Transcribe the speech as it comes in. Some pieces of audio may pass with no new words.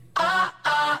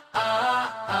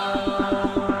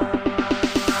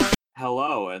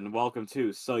welcome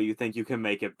to So You Think You Can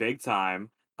Make It Big Time.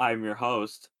 I'm your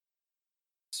host,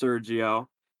 Sergio,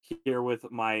 here with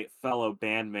my fellow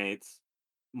bandmates,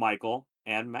 Michael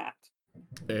and Matt.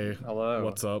 Hey, Hello.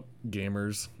 what's up,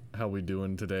 gamers? How we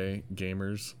doing today,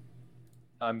 gamers?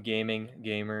 I'm gaming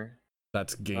gamer.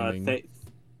 That's gaming.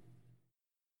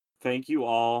 Thank you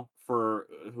all for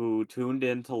who tuned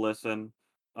in to listen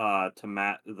to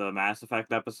the Mass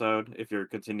Effect episode. If you're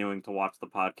continuing to watch the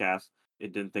podcast,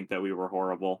 it didn't think that we were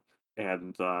horrible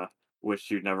and wish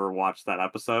you'd never watched that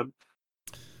episode.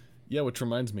 Yeah, which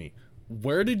reminds me,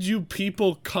 where did you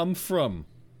people come from?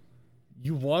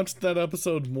 You watched that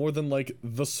episode more than like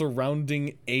the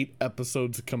surrounding 8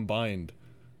 episodes combined.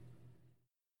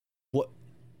 What?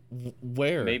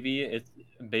 Where? Maybe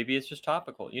it's just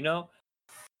topical. You know,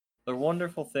 the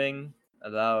wonderful thing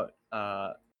about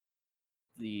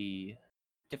the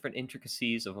different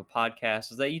intricacies of a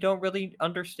podcast is that you don't really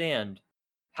understand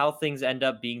how things end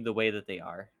up being the way that they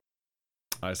are.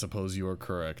 I suppose you are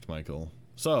correct, Michael.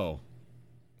 So,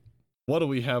 what do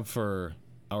we have for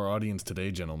our audience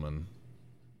today, gentlemen?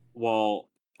 Well,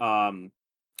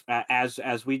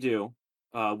 as we do,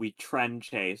 we trend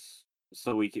chase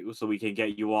so we can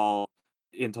get you all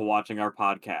into watching our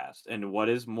podcast. And what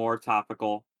is more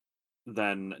topical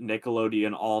than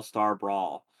Nickelodeon All-Star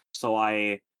Brawl? So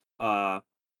I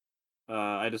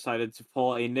decided to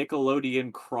pull a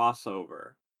Nickelodeon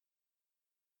crossover.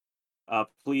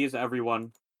 Please,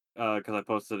 everyone, because I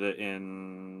posted it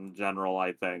in general,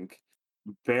 I think,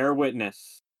 bear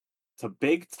witness to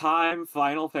Big Time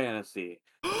Final Fantasy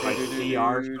by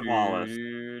C.R. Wallace.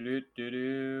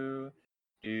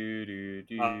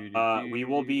 We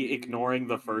will be ignoring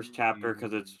the first chapter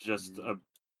because it's just a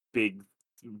big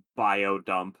bio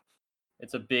dump.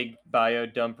 It's a big bio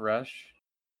dump rush.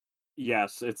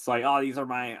 Yes, it's like, oh, these are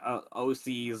my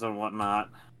OCs and whatnot.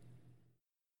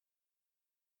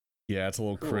 Yeah, it's a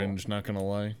little cringe, not gonna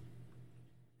lie.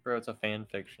 Bro, it's a fan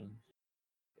fiction.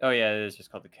 Oh yeah, it is just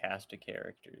called the cast of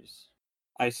characters.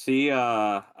 I see.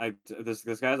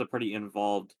 This guy has a pretty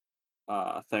involved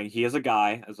thing. He is a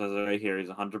guy, as says right here. He's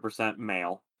 100%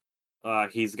 male.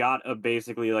 He's got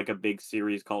basically like a big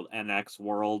series called NX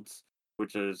Worlds,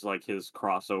 which is like his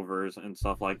crossovers and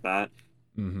stuff like that.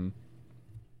 Mm-hmm.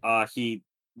 He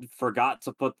forgot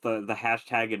to put the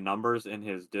hashtag and numbers in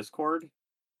his Discord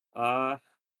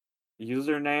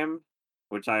username,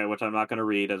 which I'm not gonna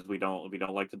read as we don't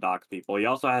like to dox people. He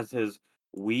also has his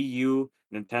Wii U,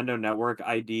 Nintendo Network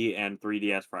ID, and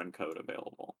 3DS friend code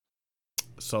available.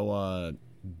 So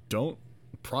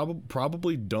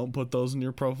probably don't put those in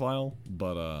your profile,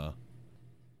 but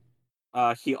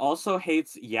he also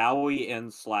hates yaoi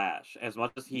and slash as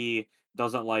much as he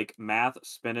doesn't like math,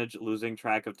 spinach, losing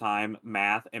track of time,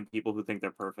 math, and people who think they're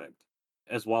perfect,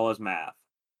 as well as math.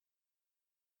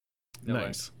 No way.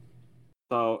 nice.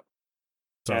 So,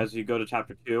 as you go to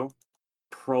chapter 2,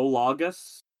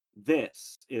 Prologus,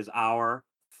 this is our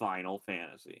Final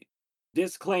Fantasy.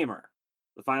 Disclaimer: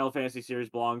 the Final Fantasy series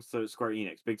belongs to Square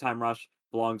Enix. Big Time Rush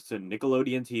belongs to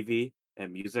Nickelodeon TV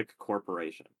and Music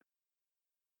Corporation.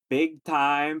 Big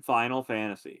Time Final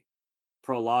Fantasy.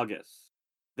 Prologus,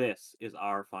 this is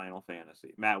our Final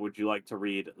Fantasy. Matt, would you like to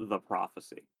read the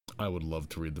prophecy? I would love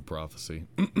to read the prophecy.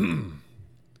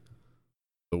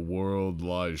 The world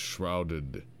lies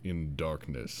shrouded in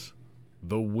darkness.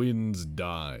 The winds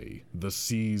die, the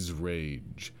seas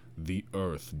rage, the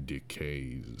earth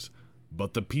decays.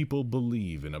 But the people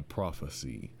believe in a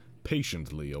prophecy,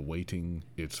 patiently awaiting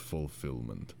its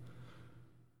fulfillment.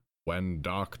 When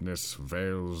darkness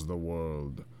veils the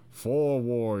world, 4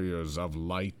 warriors of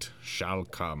light shall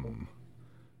come.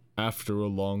 After a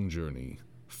long journey,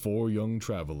 4 young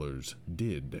travelers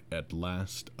did at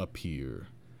last appear,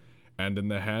 and in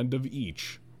the hand of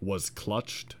each was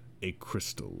clutched a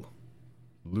crystal.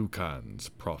 Lucan's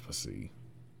prophecy.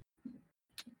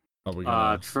 Are we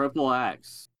gonna Triple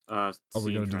X. Are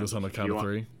we gonna do this on the count of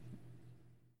 3?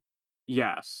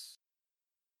 Yes.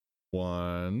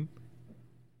 1.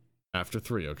 After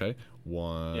 3, okay?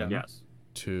 1. Yeah. Yes.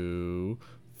 2,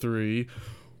 3.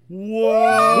 Whoa!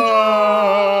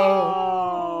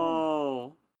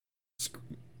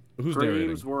 Who's Screams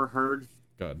narrating? were heard.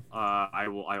 God.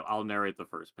 I'll narrate the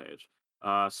first page.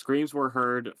 Screams were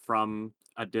heard from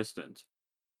a distance,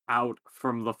 out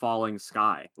from the falling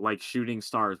sky, like shooting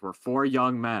stars, were 4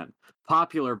 young men.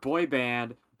 Popular boy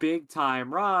band, Big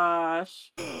Time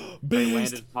Rush. They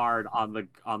landed hard on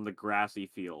the grassy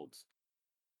fields.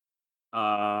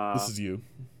 This is you.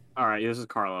 All right, this is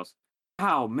Carlos.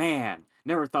 Oh man,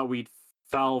 never thought we'd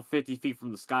fell 50 feet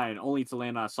from the sky and only to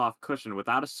land on a soft cushion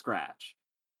without a scratch.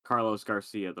 Carlos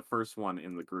Garcia, the first one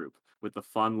in the group, with the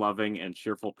fun-loving and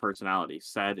cheerful personality,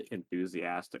 said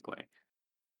enthusiastically.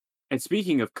 And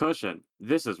speaking of cushion,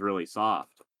 this is really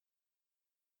soft.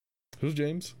 Who's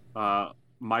James?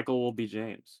 Michael will be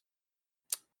James.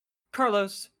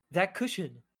 Carlos, that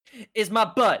cushion is my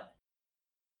butt.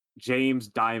 James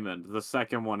Diamond, the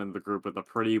second one in the group with a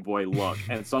pretty boy look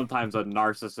and sometimes a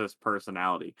narcissist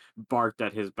personality, barked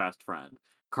at his best friend.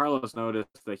 Carlos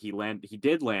noticed that he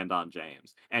did land on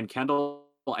James, and Kendall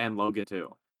and Logan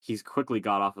too. He's quickly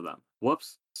got off of them.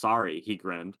 Whoops, sorry, he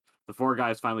grinned. The four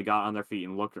guys finally got on their feet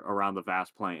and looked around the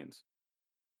vast plains.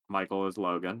 Michael is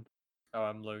Logan. Oh,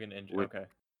 I'm Logan. Okay.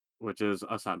 Which is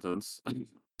a sentence.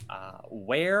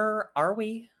 Where are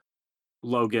we?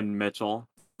 Logan Mitchell,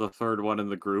 the third one in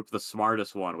the group, the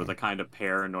smartest one with a kind of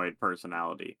paranoid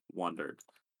personality, wondered.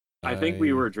 I think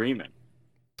we were dreaming.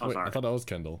 Oh, wait, sorry. I thought that was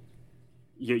Kendall.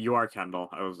 You are Kendall.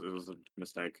 It was a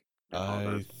mistake.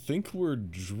 I think we're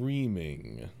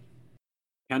dreaming.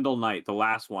 Kendall Knight, the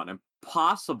last one, and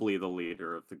possibly the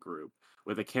leader of the group,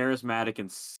 with a charismatic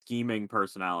and scheming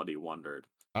personality, wondered.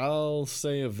 I'll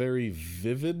say a very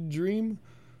vivid dream.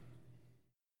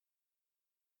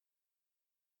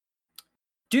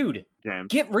 Dude, James.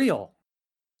 get real.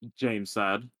 James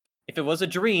said. If it was a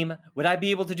dream, would I be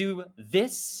able to do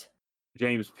this?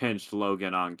 James pinched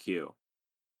Logan on cue.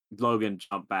 Logan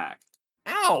jumped back.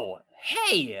 Ow!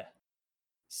 Hey!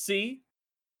 See?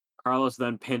 Carlos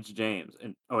then pinched James.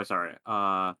 And no,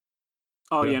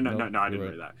 I didn't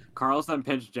do that. Carlos then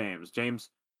pinched James. James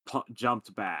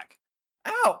jumped back.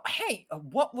 Ow! Hey!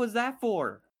 What was that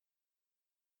for?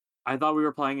 I thought we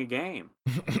were playing a game.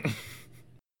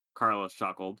 Carlos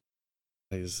chuckled.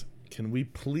 Guys, can we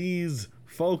please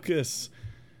focus?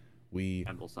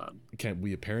 Kendall said.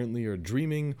 We apparently are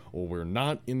dreaming, or we're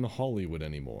not in Hollywood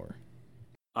anymore.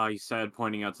 He said,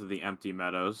 pointing out to the empty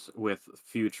meadows with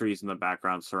few trees in the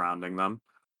background surrounding them.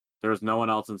 There was no one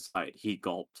else in sight. He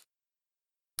gulped.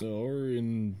 Or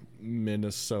in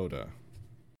Minnesota.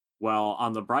 Well,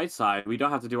 on the bright side, we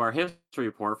don't have to do our history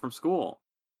report from school.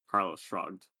 Carlos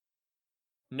shrugged.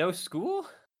 No school?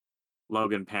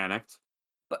 Logan panicked.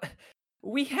 But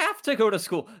we have to go to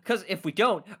school, because if we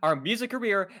don't, our music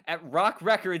career at Rock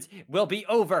Records will be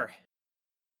over.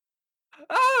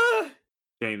 Ah!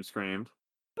 James screamed.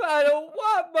 But I don't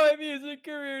want my music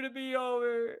career to be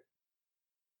over.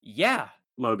 Yeah.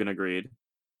 Logan agreed.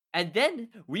 And then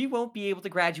we won't be able to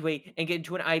graduate and get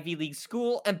into an Ivy League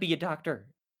school and be a doctor.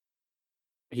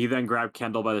 He then grabbed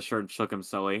Kendall by the shirt and shook him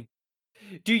silly.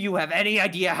 Do you have any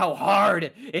idea how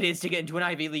hard it is to get into an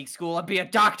Ivy League school and be a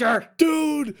doctor?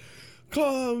 Dude,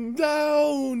 calm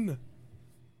down.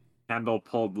 Kendall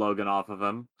pulled Logan off of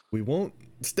him. We won't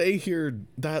stay here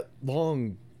that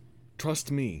long.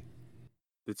 Trust me.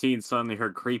 The teens suddenly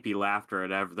heard creepy laughter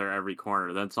at their every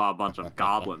corner, then saw a bunch of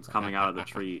goblins coming out of the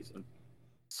trees and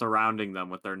surrounding them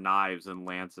with their knives and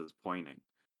lances pointing.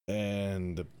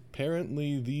 And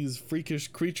apparently these freakish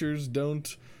creatures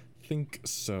don't think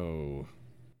so.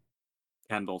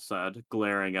 Kendall said,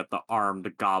 glaring at the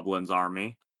armed goblins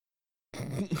army.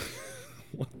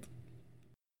 What?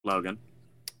 Logan.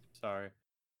 Sorry.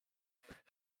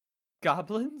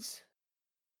 Goblins?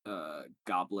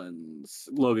 Goblins.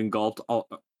 Logan gulped,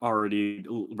 already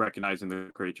recognizing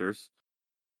the creatures.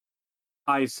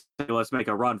 I say let's make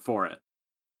a run for it.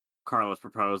 Carlos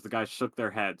proposed. The guys shook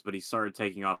their heads, but he started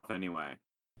taking off anyway.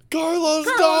 Carlos,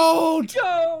 don't!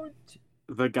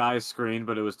 The guys screamed,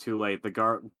 but it was too late. The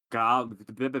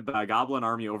goblin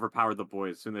army overpowered the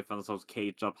boys. Soon they found themselves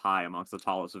caged up high amongst the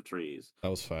tallest of trees. That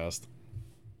was fast.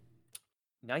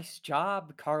 Nice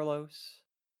job, Carlos.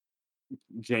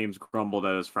 James grumbled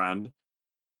at his friend.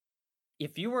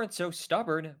 If you weren't so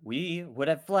stubborn, we would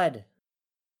have fled.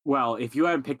 Well, if you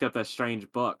hadn't picked up that strange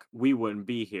book, we wouldn't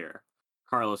be here.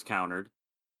 Carlos countered.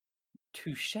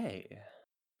 Touché.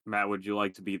 Matt, would you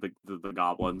like to be the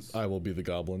goblins? I will be the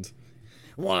goblins.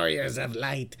 Warriors of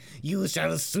light, you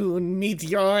shall soon meet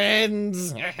your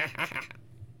ends.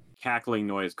 Cackling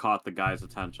noise caught the guys'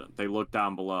 attention. They looked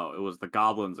down below. It was the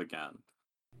goblins again.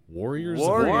 Warriors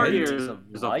of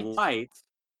light?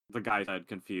 The guy said,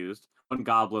 confused. One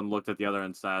goblin looked at the other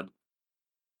and said,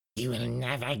 You will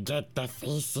never get the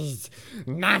faces.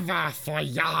 Never, for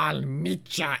y'all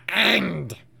meet your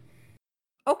end.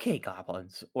 Okay,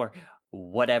 goblins, or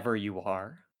whatever you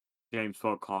are. James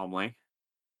spoke calmly.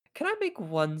 Can I make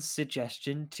one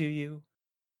suggestion to you?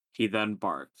 He then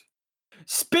barked.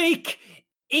 Speak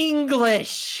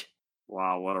English!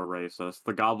 Wow, what a racist.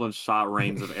 The goblins shot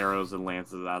rains of arrows and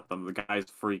lances at them. The guys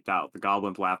freaked out. The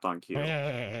goblins laughed on cue.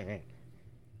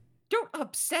 Don't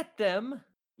upset them.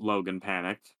 Logan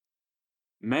panicked.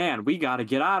 Man, we gotta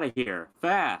get out of here,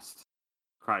 fast!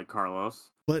 Cried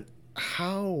Carlos. But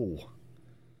how?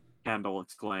 Kendall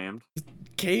exclaimed.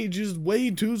 Cage is way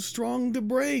too strong to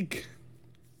break.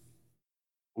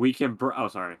 We can oh,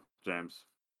 sorry, James.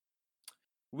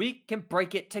 We can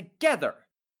break it together.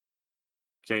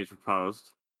 James proposed.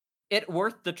 It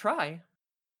worth the try.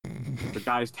 The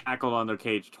guys tackled on their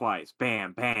cage twice.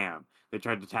 Bam, bam. They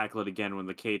tried to tackle it again when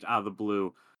the cage out of the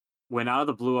blue. When out of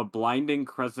the blue, a blinding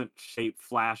crescent-shaped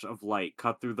flash of light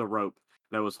cut through the rope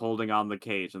that was holding on the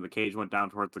cage, and the cage went down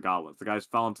towards the goblins. The guys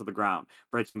fell into the ground,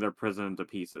 breaking their prison into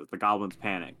pieces. The goblins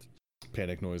panicked.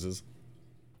 Panic noises.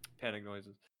 Panic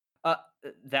noises.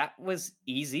 That was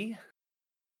easy.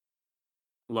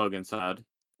 Logan said.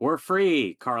 We're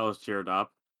free, Carlos cheered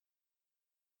up.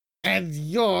 And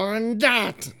you're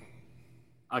that.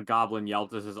 A goblin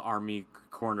yelped as his army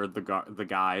cornered the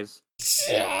guys.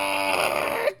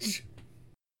 Charge!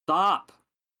 Stop!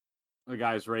 The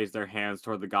guys raised their hands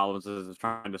toward the goblins as if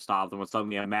trying to stop them when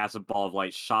suddenly a massive ball of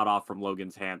light shot off from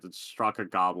Logan's hands and struck a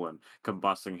goblin,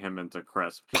 combusting him into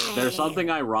crisp. There's something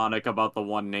ironic about the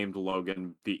one named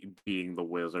Logan being the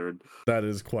wizard. That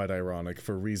is quite ironic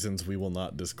for reasons we will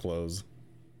not disclose.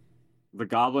 The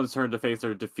goblins turned to face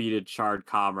their defeated charred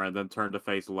comrade, then turned to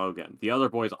face Logan. The other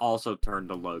boys also turned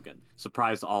to Logan,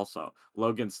 surprised also.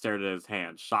 Logan stared at his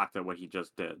hand, shocked at what he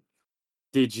just did.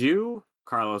 Did you?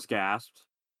 Carlos gasped.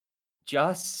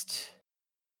 Just...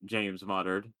 James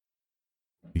muttered.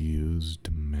 Used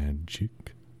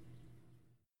magic?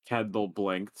 Kendall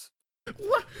blinked. Witch!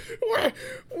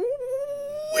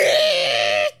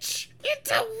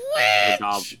 It's a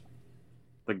witch!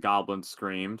 The goblin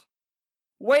screamed.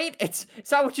 Wait, it's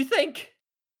not what you think.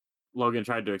 Logan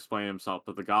tried to explain himself,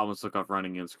 but the goblins took off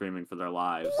running and screaming for their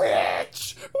lives.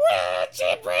 Witch! Witch!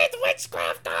 It breathed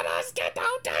witchcraft on us! Get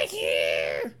out of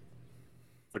here!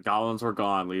 The goblins were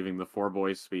gone, leaving the four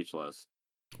boys speechless.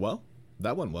 Well,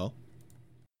 that went well.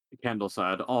 Kendall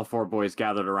said. All four boys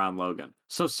gathered around Logan.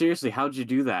 So seriously, how'd you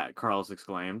do that? Carlos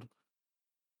exclaimed.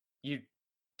 You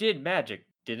did magic,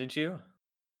 didn't you?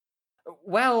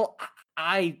 Well,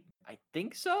 I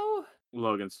think so.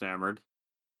 Logan stammered.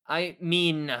 I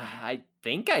mean, I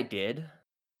think I did.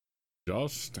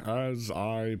 Just as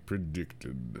I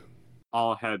predicted.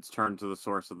 All heads turned to the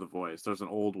source of the voice. There's an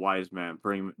old wise man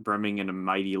brimming in a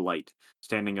mighty light,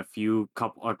 standing a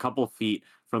couple feet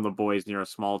from the boys near a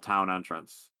small town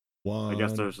entrance. I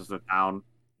guess there's just a town.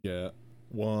 Yeah.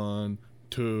 1,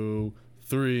 2,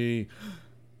 3.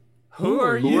 Who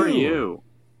are Who are you?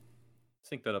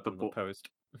 Sync that up in the post.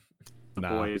 The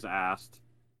boys asked.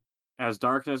 As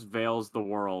darkness veils the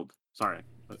world. Sorry,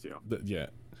 that's you. Yeah.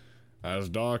 As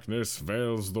darkness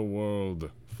veils the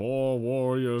world, 4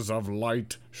 warriors of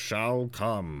light shall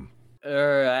come.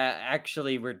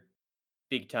 Actually, we're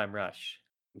Big Time Rush.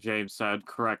 James said,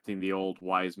 correcting the old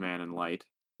wise man in light.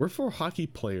 We're 4 hockey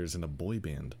players in a boy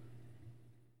band.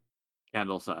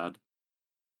 Kendall said.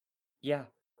 Yeah,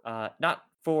 not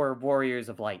 4 Warriors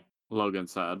of Light. Logan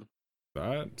said.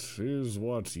 That is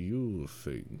what you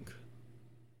think.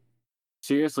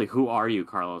 Seriously, who are you?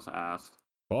 Carlos asked.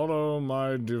 Follow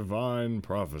my divine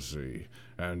prophecy,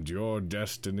 and your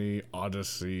destiny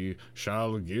odyssey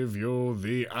shall give you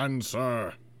the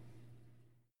answer.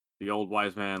 The old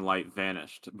wise man in light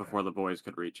vanished before the boys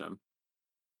could reach him.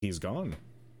 He's gone.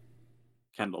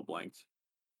 Kendall blinked.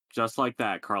 Just like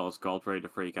that, Carlos gulped, ready to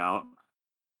freak out.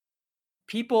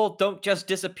 People don't just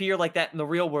disappear like that in the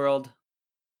real world.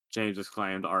 James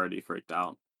exclaimed, already freaked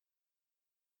out.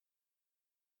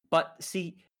 But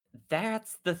see,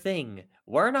 that's the thing.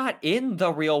 We're not in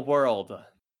the real world.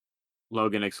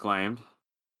 Logan exclaimed.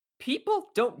 People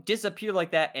don't disappear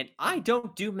like that, and I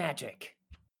don't do magic.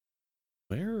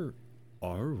 Where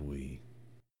are we?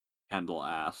 Kendall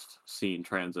asked. Scene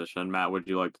transition. Matt, would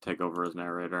you like to take over as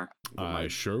narrator? I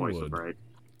sure would. Break.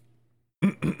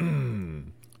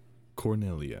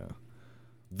 Cornelia.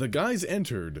 The guys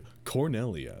entered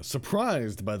Cornelia,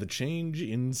 surprised by the change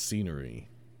in scenery.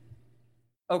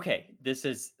 Okay, this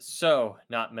is so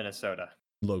not Minnesota.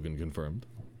 Logan confirmed.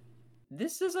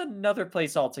 This is another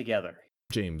place altogether.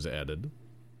 James added.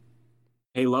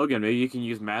 Hey, Logan, maybe you can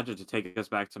use magic to take us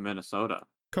back to Minnesota.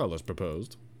 Carlos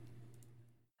proposed.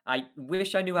 I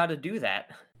wish I knew how to do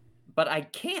that, but I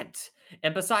can't.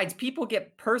 And besides, people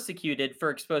get persecuted for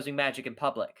exposing magic in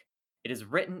public. It is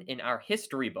written in our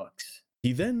history books.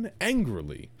 He then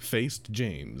angrily faced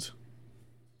James.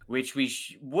 Which we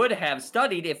would have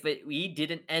studied if we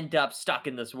didn't end up stuck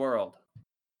in this world.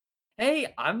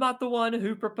 Hey, I'm not the one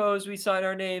who proposed we sign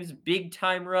our names Big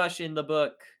Time Rush in the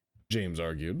book. James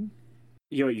argued.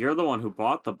 You're the one who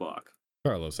bought the book.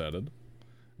 Carlos added.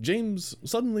 James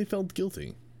suddenly felt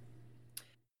guilty.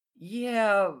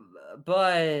 Yeah,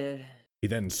 but He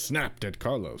then snapped at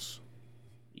Carlos.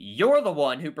 you're the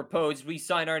one who proposed we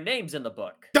sign our names in the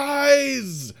book.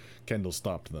 Guys! Kendall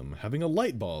stopped them, having a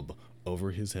light bulb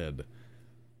over his head.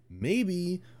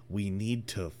 Maybe we need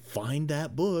to find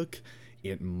that book.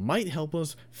 It might help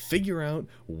us figure out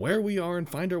where we are and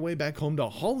find our way back home to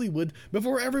Hollywood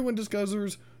before everyone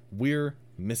discovers we're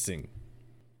missing.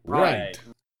 Right.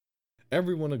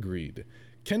 Everyone agreed.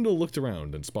 Kendall looked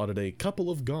around and spotted a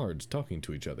couple of guards talking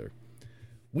to each other.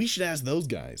 We should ask those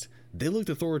guys. They looked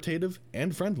authoritative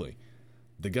and friendly.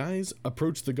 The guys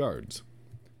approached the guards.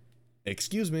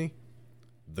 Excuse me.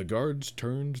 The guards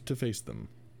turned to face them.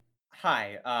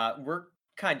 Hi, we're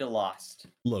kinda lost.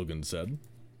 Logan said.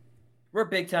 We're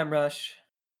Big Time Rush.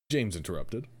 James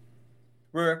interrupted.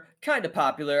 We're kinda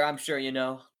popular, I'm sure you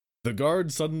know. The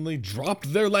guards suddenly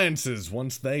dropped their lances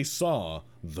once they saw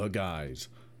the guys.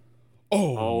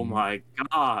 Oh my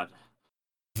god.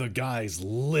 The guys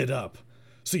lit up.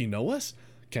 So you know us?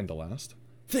 Kendall asked.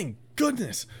 Thank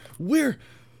goodness. We're...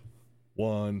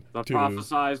 One, The two...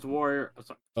 prophesized warrior.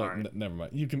 Oh, Sorry. never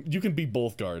mind. You can be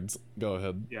both guards. Go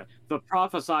ahead. Yeah. The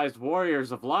prophesized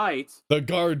warriors of light. The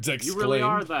guards exclaimed. You really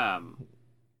are them.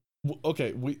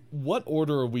 Okay, what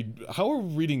order are we... How are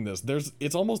we reading this?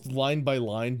 It's almost line by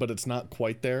line, but it's not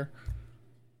quite there.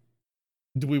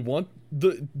 Do we want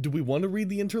to read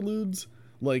the interludes?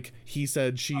 Like, he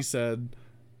said, she said...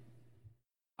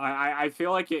 I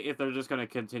feel like if they're just going to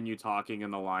continue talking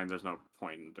in the line, there's no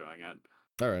point in doing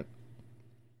it. Alright.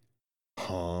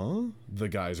 Huh? The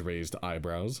guys raised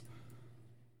eyebrows.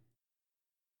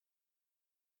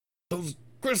 Those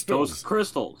crystals! Those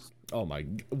crystals. Oh my...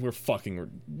 We're fucking...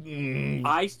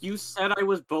 You said I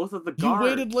was both of the You guards.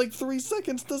 waited like 3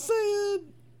 seconds to say it!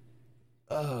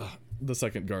 The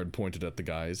second guard pointed at the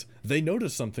guys. They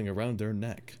noticed something around their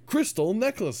neck. Crystal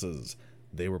necklaces!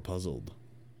 They were puzzled.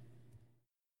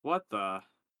 What the?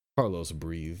 Carlos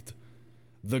breathed.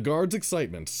 The guard's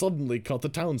excitement suddenly caught the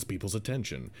townspeople's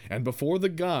attention, and before the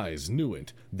guys knew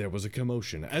it, there was a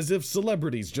commotion, as if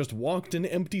celebrities just walked an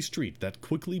empty street that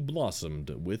quickly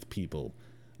blossomed with people.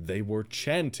 They were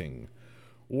chanting,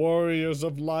 "Warriors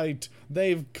of light,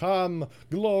 they've come!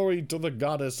 Glory to the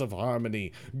goddess of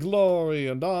harmony! Glory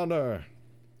and honor!"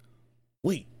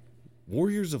 Wait,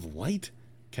 warriors of light?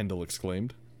 Kendall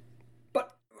exclaimed.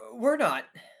 But we're not.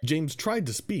 James tried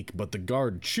to speak, but the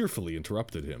guard cheerfully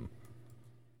interrupted him.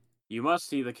 You must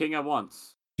see the king at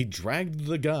once. He dragged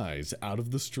the guys out of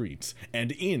the streets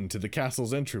and into the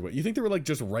castle's entryway. You think they were like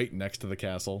just right next to the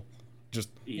castle?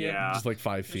 Just like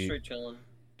 5 feet. Straight chilling.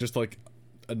 Just like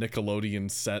a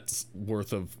Nickelodeon set's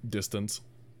worth of distance.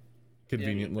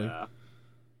 Conveniently.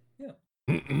 Yeah.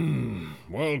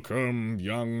 Welcome,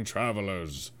 young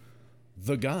travelers.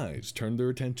 The guys turned their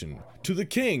attention to the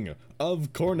king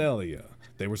of Cornelia.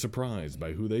 They were surprised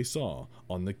by who they saw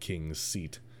on the king's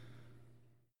seat.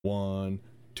 1,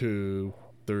 2,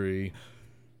 3.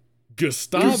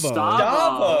 Gustavo!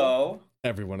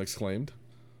 Everyone exclaimed.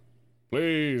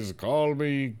 Please call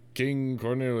me King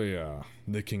Cornelia,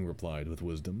 the king replied with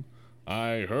wisdom.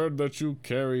 I heard that you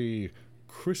carry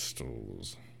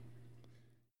crystals.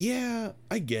 Yeah,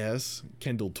 I guess.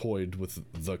 Kendall toyed with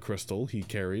the crystal he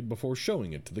carried before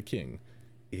showing it to the king.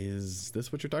 Is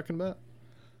this what you're talking about?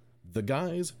 The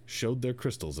guys showed their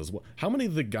crystals as well. How many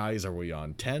of the guys are we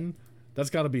on? 10? That's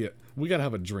gotta be it. We gotta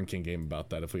have a drinking game about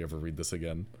that if we ever read this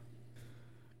again.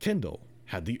 Kendall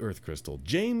had the earth crystal,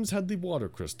 James had the water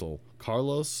crystal,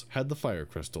 Carlos had the fire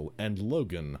crystal, and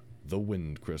Logan the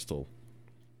wind crystal.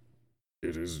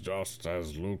 It is just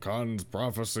as Lucan's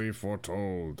prophecy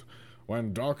foretold.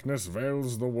 When darkness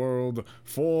veils the world,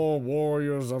 4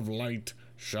 warriors of light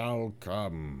shall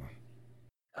come.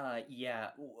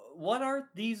 Yeah. What are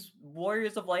these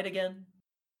warriors of light again?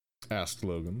 Asked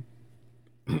Logan.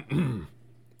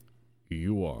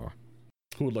 You are.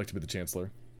 Who would like to be the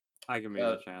chancellor? I can be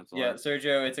the chancellor. Yeah,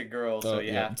 Sergio, it's a girl, so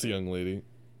yeah. It's a young lady.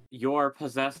 Your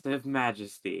possessive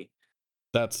majesty.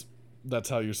 That's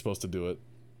how you're supposed to do it.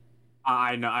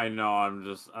 I know. I'm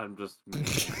just for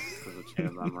the chain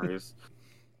of memories.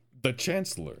 The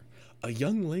chancellor, a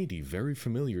young lady very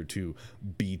familiar to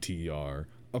BTR,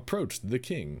 approached the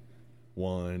king.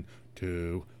 1,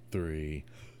 2, 3.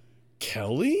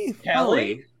 Kelly?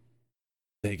 Kelly?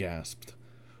 They gasped.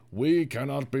 We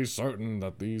cannot be certain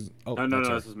that these... Oh, No,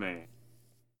 this is me.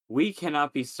 We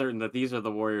cannot be certain that these are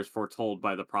the warriors foretold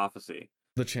by the prophecy.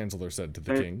 The chancellor said to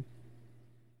the king.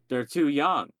 They're too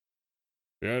young.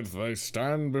 Yet they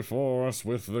stand before us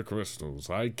with the crystals.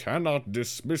 I cannot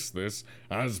dismiss this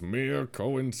as mere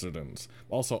coincidence.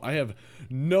 Also, I have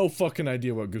no fucking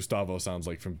idea what Gustavo sounds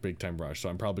like from Big Time Rush, so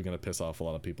I'm probably going to piss off a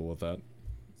lot of people with that.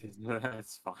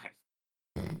 That's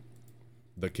fine.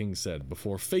 The king said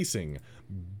before facing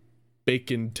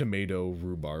bacon, tomato,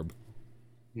 rhubarb.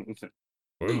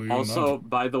 Also,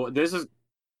 by the way, this is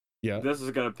Yeah.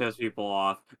 gonna piss people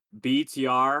off.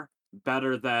 BTR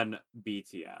better than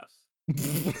BTS.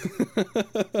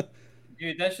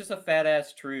 Dude, that's just a fat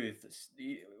ass truth.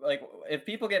 Like, if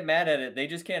people get mad at it, they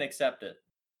just can't accept it.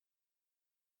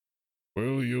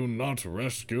 Will you not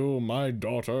rescue my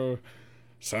daughter,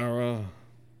 Sarah?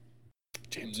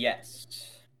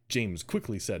 Yes. James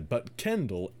quickly said, but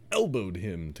Kendall elbowed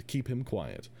him to keep him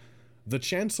quiet. The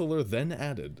Chancellor then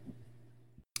added,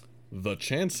 the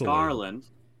Chancellor... Garland.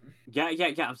 Yeah,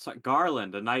 I'm sorry.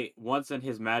 Garland, a knight once in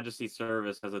His Majesty's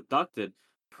service, has abducted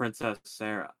Princess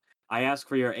Sarah. I ask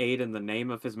for your aid in the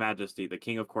name of His Majesty, the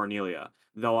King of Cornelia,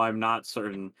 though I'm not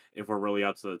certain if we're really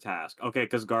up to the task. Okay,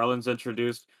 because Garland's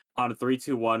introduced on 3,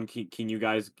 2, 1. Can you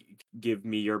guys give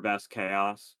me your best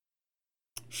chaos?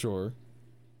 Sure.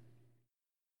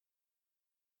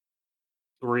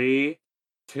 3,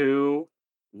 2,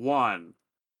 1.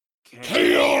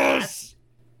 Chaos!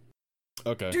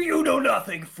 Okay. Do you know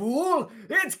nothing, fool?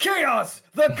 It's Chaos,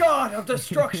 the god of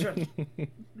destruction!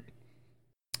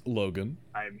 Logan.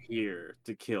 I'm here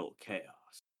to kill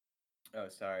chaos. Oh,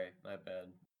 sorry, my bad.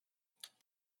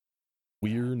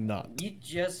 We're not.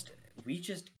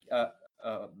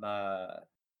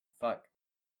 Fuck.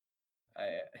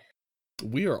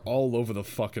 We are all over the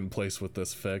fucking place with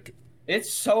this fic.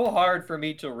 It's so hard for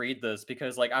me to read this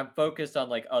because, like, I'm focused on,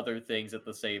 like, other things at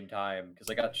the same time because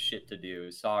I got shit to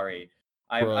do. Sorry.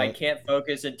 I can't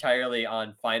focus entirely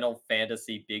on Final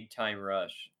Fantasy Big Time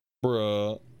Rush.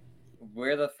 Bruh.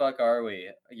 Where the fuck are we?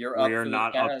 You're up. We're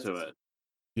not up to it.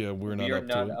 Yeah, we're not up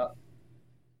to it.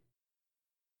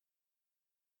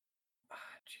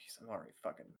 Jeez, I'm already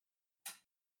fucking.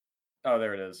 Oh,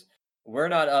 there it is. We're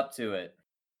not up to it.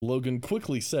 Logan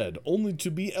quickly said, only to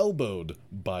be elbowed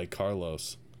by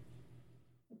Carlos.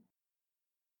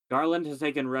 Garland has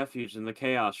taken refuge in the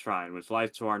Chaos Shrine, which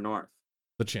lies to our north.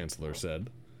 The Chancellor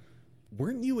said.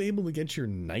 Weren't you able to get your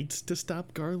knights to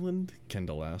stop Garland?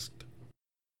 Kendall asked.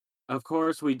 Of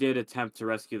course we did attempt to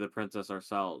rescue the princess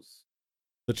ourselves.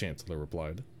 The Chancellor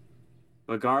replied.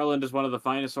 But Garland is one of the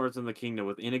finest swords in the kingdom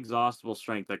with inexhaustible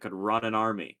strength that could run an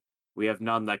army. We have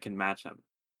none that can match him.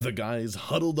 The guys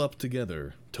huddled up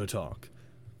together to talk.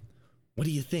 What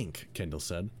do you think? Kendall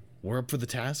said. We're up for the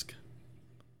task?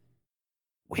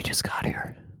 We just got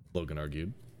here. Logan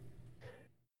argued.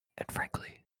 And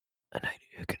frankly, a knight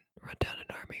who can run down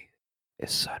an army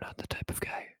is so not the type of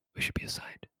guy we should be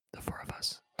assigned, the 4 of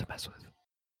us, to mess with.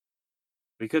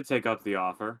 We could take up the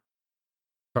offer.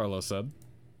 Carlos said.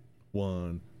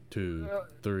 1, 2,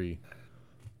 3.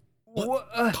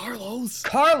 What? Carlos?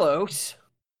 Carlos?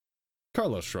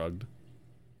 Carlos shrugged.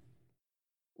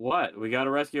 What? We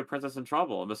gotta rescue a princess in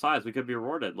trouble. And besides, we could be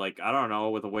rewarded, like, I don't know,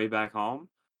 with a way back home?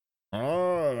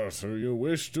 Ah, so you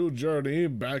wish to journey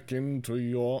back into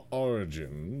your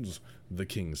origins, the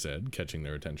king said, catching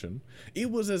their attention. It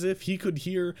was as if he could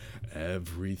hear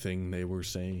everything they were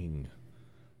saying.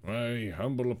 My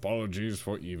humble apologies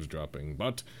for eavesdropping,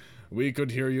 but we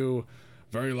could hear you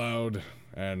very loud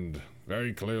and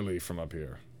very clearly from up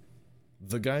here.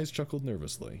 The guys chuckled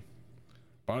nervously.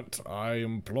 But I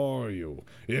implore you,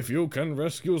 if you can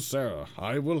rescue Sarah,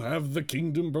 I will have the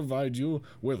kingdom provide you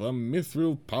with a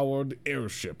mithril-powered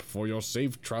airship for your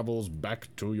safe travels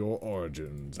back to your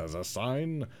origins as a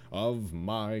sign of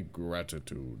my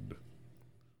gratitude.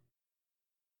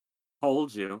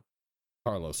 Told you.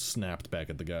 Carlos snapped back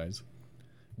at the guys.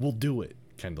 We'll do it,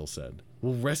 Kendall said.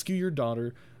 We'll rescue your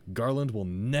daughter. Garland will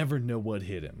never know what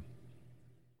hit him.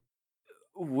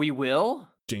 We will?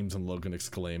 James and Logan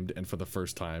exclaimed, and for the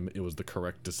first time, it was the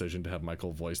correct decision to have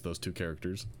Michael voice those two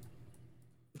characters.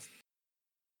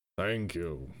 Thank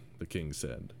you, the king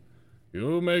said.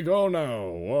 You may go now,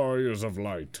 warriors of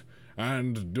light,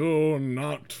 and do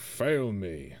not fail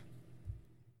me.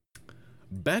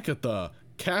 Back at the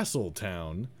castle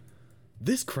town,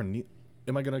 this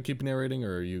Am I gonna keep narrating,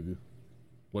 or are you...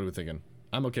 What are we thinking?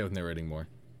 I'm okay with narrating more.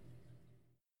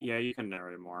 Yeah, you can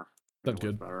narrate more. Sounds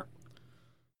good. Better.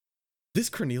 This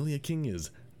Cornelia king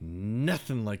is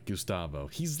nothing like Gustavo.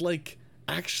 He's, like,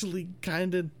 actually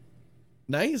kind of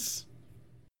nice.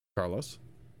 Carlos?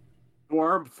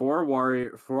 Four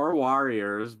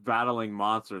warriors battling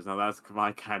monsters. Now that's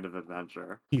my kind of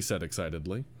adventure. He said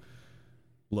excitedly.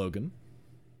 Logan?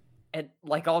 And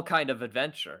like all kind of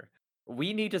adventure,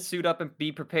 we need to suit up and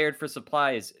be prepared for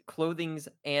supplies, clothings,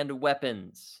 and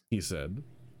weapons. He said.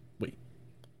 Wait,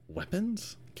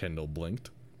 weapons? Kendall blinked.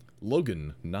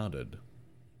 Logan nodded.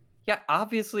 Yeah,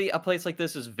 obviously a place like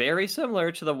this is very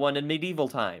similar to the one in medieval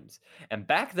times. And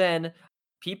back then,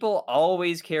 people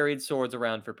always carried swords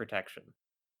around for protection.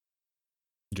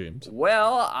 James.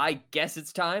 Well, I guess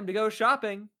it's time to go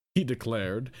shopping. He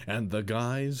declared, and the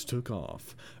guys took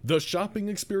off. The shopping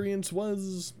experience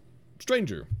was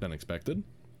stranger than expected.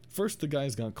 First, the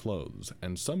guys got clothes,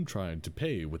 and some tried to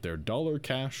pay with their dollar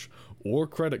cash or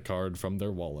credit card from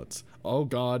their wallets. Oh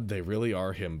god, they really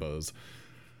are himbos.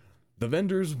 The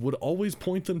vendors would always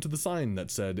point them to the sign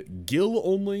that said, "Gil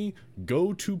only,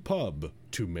 go to pub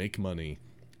to make money."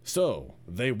 So,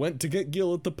 they went to get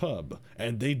Gil at the pub,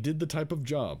 and they did the type of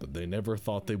job they never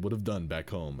thought they would have done back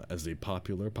home as a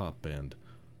popular pop band.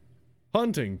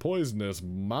 Hunting poisonous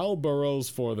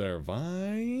Marlboros for their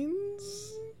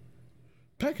vines?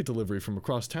 Packet delivery from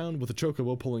across town with a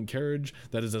chocobo pulling carriage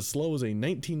that is as slow as a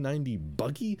 1990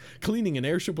 buggy, cleaning an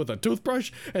airship with a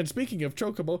toothbrush, and speaking of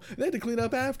chocobo, they had to clean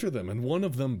up after them, and one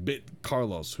of them bit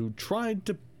Carlos, who tried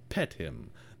to pet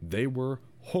him. They were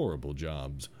horrible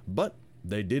jobs, but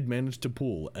they did manage to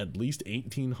pull at least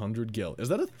 1,800 gil. Is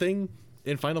that a thing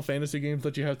in Final Fantasy games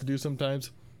that you have to do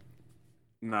sometimes?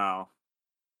 No.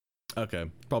 Okay,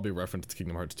 probably a reference to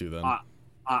Kingdom Hearts 2 then.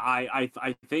 I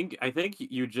think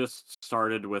you just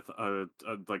started with a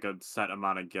set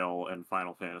amount of gil in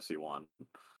Final Fantasy 1.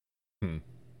 And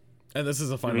this is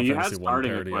a Final Fantasy 1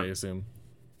 parody, I assume.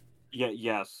 Yeah,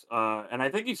 yes. And I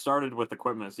think you started with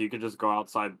equipment, so you could just go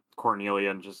outside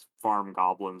Cornelia and just farm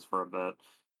goblins for a bit.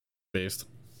 Based.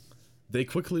 They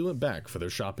quickly went back for their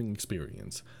shopping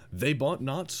experience. They bought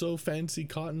not-so-fancy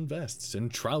cotton vests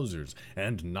and trousers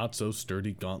and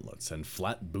not-so-sturdy gauntlets and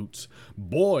flat boots.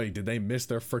 Boy, did they miss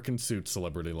their frickin' suits,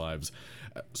 celebrity lives.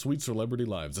 Sweet celebrity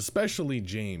lives, especially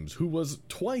James, who was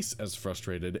twice as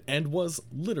frustrated and was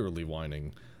literally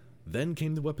whining. Then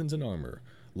came the weapons and armor,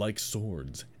 like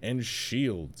swords and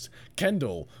shields.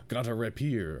 Kendall got a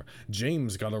rapier,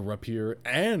 James got a rapier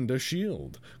and a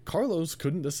shield. Carlos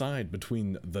couldn't decide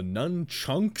between the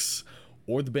nunchucks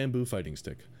or the bamboo fighting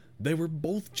stick. They were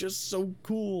both just so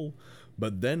cool.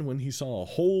 But then when he saw a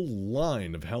whole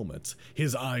line of helmets,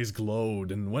 his eyes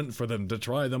glowed and went for them to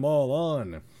try them all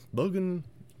on. Logan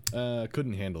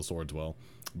couldn't handle swords well,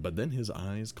 but then his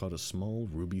eyes caught a small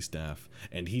ruby staff,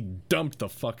 and he dumped the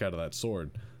fuck out of that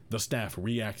sword. The staff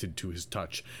reacted to his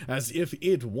touch, as if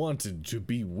it wanted to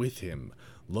be with him.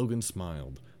 Logan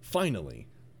smiled. Finally,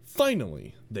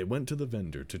 they went to the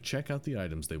vendor to check out the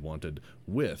items they wanted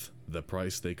with the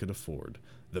price they could afford.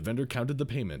 The vendor counted the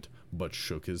payment, but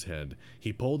shook his head.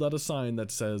 He pulled out a sign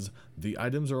that says, "The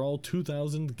items are all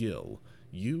 2,000 gil.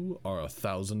 You are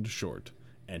 1,000 short."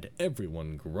 And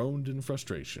everyone groaned in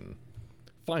frustration.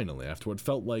 Finally, after what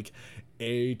felt like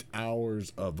 8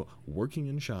 hours of working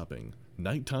and shopping,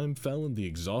 nighttime fell and the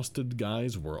exhausted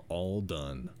guys were all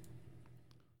done.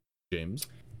 James?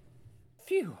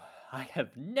 Phew, I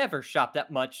have never shopped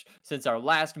that much since our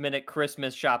last-minute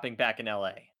Christmas shopping back in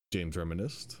LA. James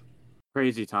reminisced.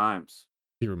 Crazy times.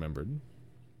 He remembered.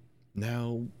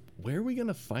 Now, where are we going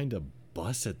to find a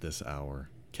bus at this hour?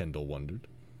 Kendall wondered.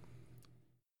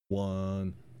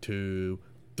 1, 2,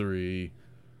 3...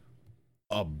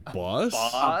 A bus?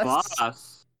 A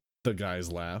bus? The guys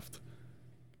laughed.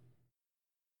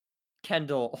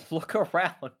 Kendall, look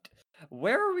around.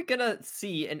 Where are we gonna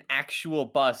see an actual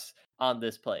bus on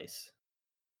this place?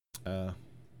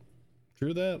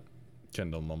 True that,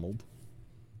 Kendall mumbled.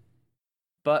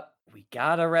 But we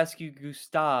gotta rescue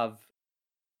Gustav.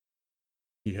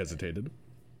 He hesitated.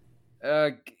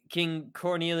 King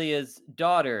Cornelia's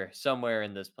daughter somewhere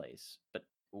in this place. But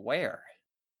where?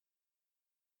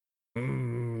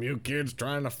 You kids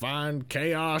trying to find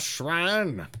Chaos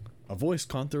Shrine? A voice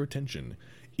caught their attention.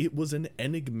 It was an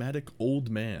enigmatic old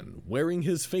man, wearing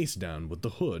his face down with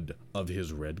the hood of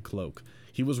his red cloak.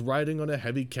 He was riding on a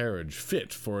heavy carriage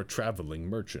fit for a traveling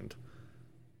merchant.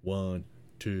 1,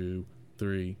 2,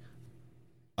 3.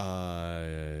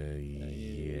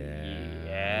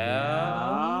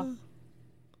 Yeah?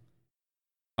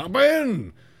 Hop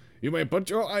in! You may put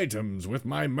your items with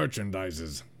my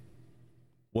merchandises.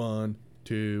 1,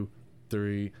 2,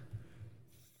 3.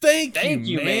 Thank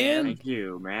you, man. Thank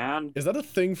you, man. Is that a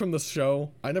thing from the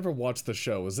show? I never watched the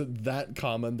show. Is it that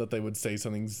common that they would say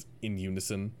something in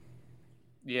unison?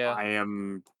 Yeah.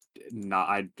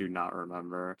 I do not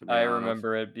remember. I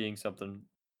remember it being something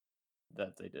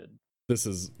that they did. This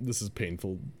is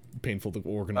painful to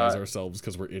organize ourselves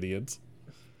because we're idiots.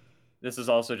 This is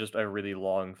also just a really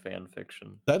long fan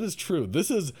fiction. That is true. This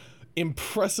is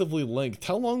impressively length.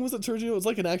 How long was it, Sergio? It's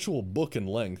like an actual book in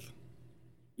length.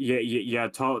 Yeah.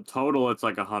 Total, it's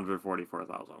like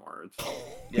 144,000 words.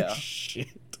 Yeah. Shit.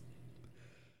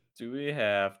 Do we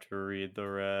have to read the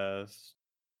rest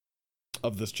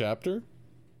of this chapter?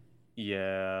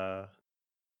 Yeah.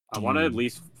 I want to at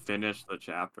least finish the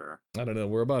chapter. I don't know.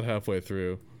 We're about halfway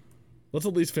through. Let's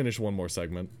at least finish one more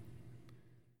segment.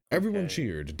 Everyone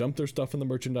cheered, dumped their stuff in the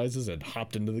merchandises, and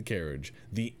hopped into the carriage.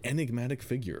 The enigmatic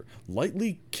figure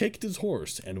lightly kicked his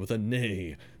horse, and with a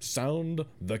neigh sound,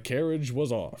 the carriage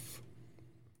was off.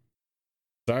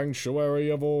 Sanctuary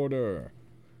of order.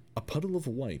 A puddle of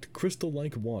white,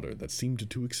 crystal-like water that seemed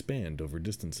to expand over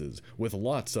distances, with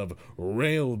lots of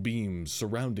rail beams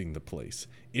surrounding the place.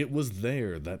 It was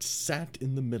there that sat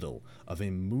in the middle of a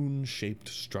moon-shaped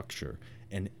structure,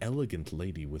 an elegant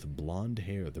lady with blonde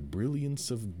hair, the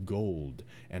brilliance of gold,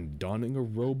 and donning a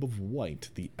robe of white,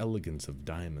 the elegance of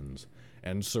diamonds.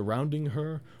 And surrounding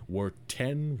her were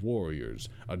 10 warriors,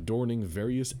 adorning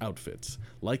various outfits,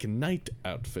 like knight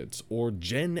outfits or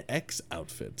Gen X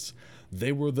outfits.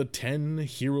 They were the 10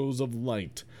 heroes of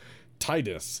light: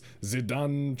 Titus,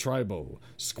 Zidane Tribal,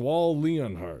 Squall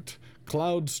Leonhardt,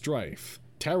 Cloud Strife,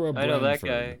 Tara Bradford, I know that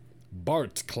guy.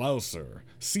 Bart Klauser,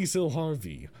 Cecil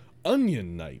Harvey,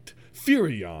 Onion Knight,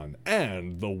 Furion,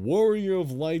 and the Warrior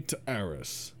of Light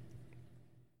Aris.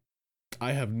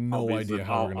 I have no idea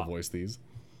how we're going to voice these.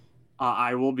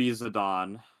 I will be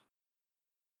Zidane.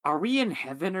 Are we in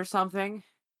heaven or something?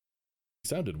 He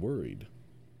sounded worried.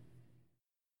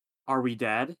 Are we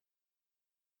dead?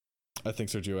 I think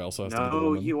Sergio also has to be the No,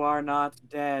 woman. you are not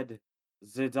dead.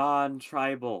 Zidane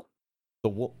Tribal.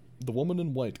 The woman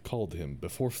in white called him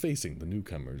before facing the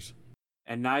newcomers.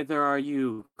 And neither are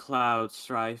you, Cloud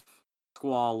Strife,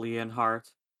 Squall Leonhardt,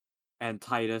 and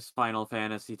Titus Final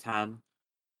Fantasy X.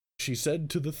 She said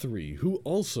to the 3, who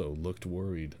also looked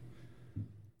worried.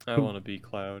 I want to be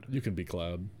Cloud. You can be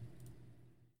Cloud.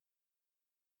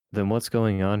 Then what's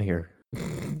going on here?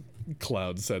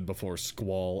 Cloud said before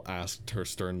Squall asked her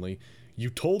sternly. You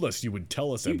told us you would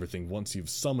tell us everything once you've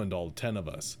summoned all 10 of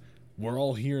us. We're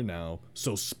all here now,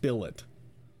 so spill it.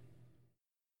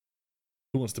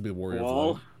 Who wants to be Warrior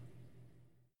of Light?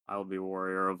 I will be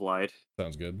Warrior of Light.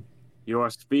 Sounds good. You are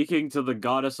speaking to the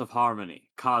goddess of harmony,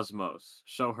 Cosmos.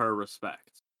 Show her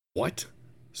respect. What?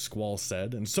 Squall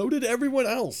said, and so did everyone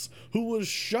else, who was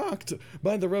shocked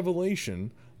by the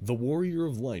revelation. The Warrior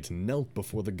of Light knelt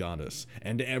before the goddess,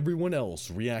 and everyone else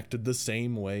reacted the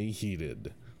same way he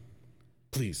did.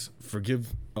 Please,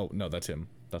 forgive... Oh, no, that's him.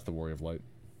 That's the Warrior of Light.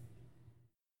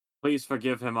 Please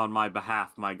forgive him on my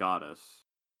behalf, my goddess.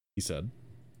 He said.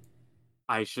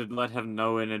 I should let him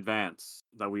know in advance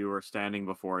that we were standing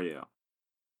before you.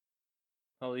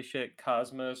 Holy shit,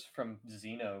 Cosmos from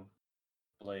Xenoblade.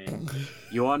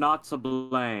 You are not to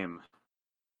blame.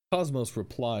 Cosmos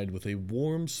replied with a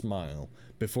warm smile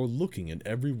before looking at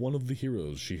every one of the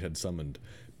heroes she had summoned,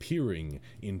 peering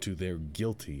into their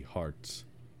guilty hearts.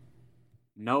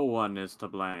 No one is to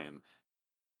blame.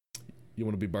 You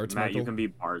want to be Bart's, Matt, Michael? you can be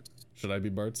Bart's. Should I be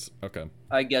Bart's? Okay.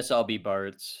 I guess I'll be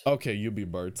Bart's. Okay, you be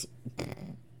Bart's.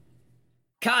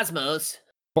 Cosmos,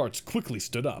 Bart's quickly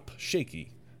stood up,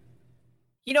 shaky.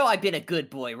 you know I've been a good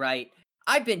boy, right?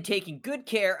 I've been taking good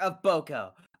care of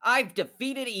Boko. I've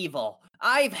defeated evil.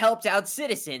 I've helped out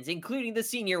citizens, including the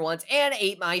senior ones, and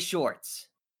ate my shorts.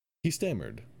 He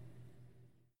stammered.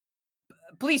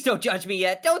 Please don't judge me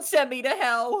yet. Don't send me to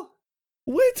hell.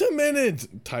 Wait a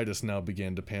minute! Titus now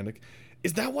began to panic.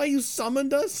 Is that why you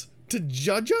summoned us? To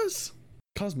judge us?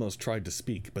 Cosmos tried to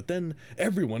speak, but then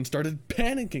everyone started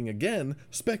panicking again,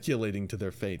 speculating to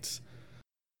their fates.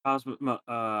 Cosmos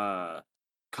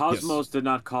Yes. did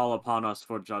not call upon us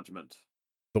for judgment.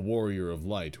 The Warrior of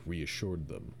Light reassured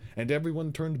them, and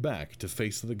everyone turned back to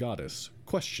face the goddess,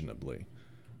 questionably.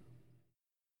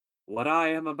 What I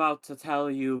am about to tell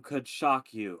you could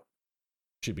shock you.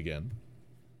 She began.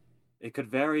 It could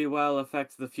very well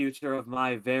affect the future of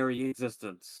my very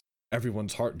existence.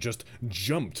 Everyone's heart just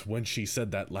jumped when she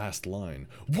said that last line.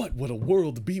 What would a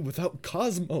world be without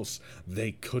Cosmos?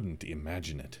 They couldn't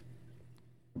imagine it.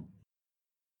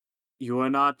 You were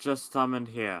not just summoned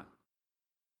here.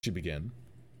 She began.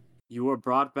 You were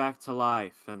brought back to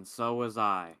life, and so was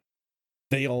I.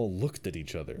 They all looked at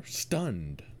each other,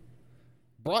 stunned.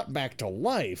 Brought back to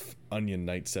life, Onion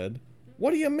Knight said.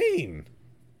 What do you mean?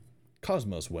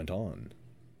 Cosmos went on.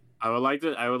 I would like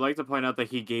to point out that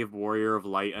he gave Warrior of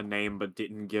Light a name, but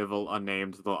didn't give a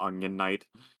name to the Onion Knight.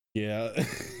 Yeah.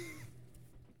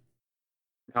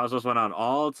 Cosmos went on.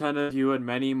 All 10 of you and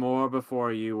many more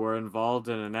before you were involved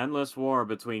in an endless war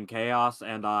between Chaos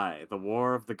and I, the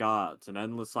War of the Gods, an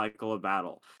endless cycle of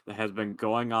battle that has been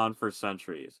going on for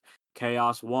centuries.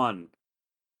 Chaos won.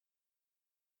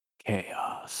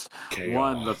 Chaos.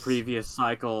 Won the previous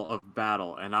cycle of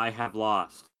battle, and I have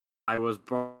lost. I was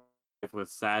brought with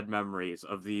sad memories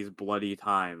of these bloody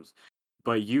times.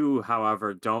 But you,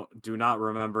 however, do not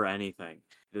remember anything.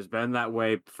 It has been that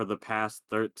way for the past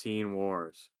 13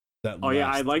 wars. Yeah,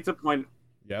 I'd like to point.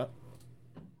 Yeah.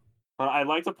 But I'd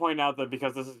like to point out that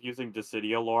because this is using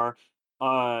Dissidia lore,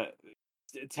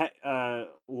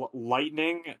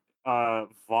 Lightning,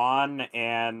 Vaughn,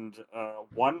 and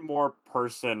one more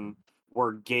person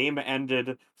were game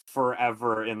ended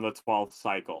forever in the 12th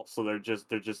cycle. So they're just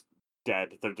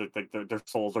dead. They're just like their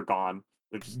souls are gone.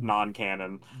 They're just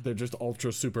non-canon. They're just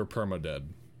ultra super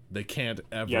perma-dead. They can't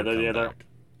ever come back.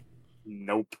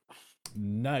 Nope.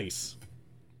 Nice.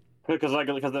 Because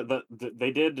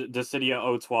they did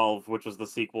Dissidia 012, which was the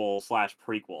sequel /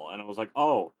 prequel, and it was like,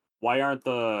 oh, why aren't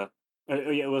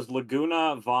it was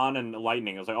Laguna, Vaughn, and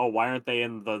Lightning. It was like, oh, why aren't they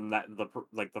in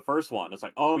the first one? It's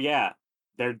like, oh yeah,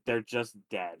 they're just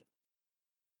dead.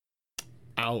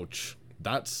 Ouch.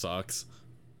 That sucks.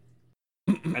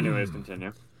 Anyways,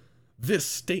 continue. This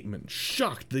statement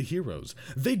shocked the heroes.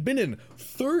 They'd been in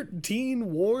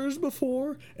 13 wars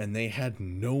before, and they had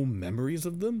no memories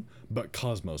of them, but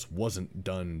Cosmos wasn't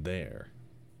done there.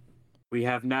 We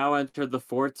have now entered the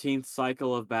 14th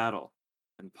cycle of battle,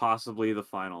 and possibly the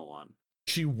final one.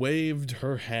 She waved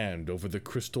her hand over the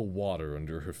crystal water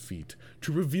under her feet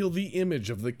to reveal the image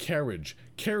of the carriage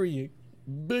carrying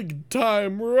Big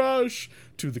Time Rush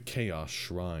to the Chaos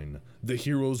Shrine. The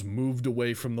heroes moved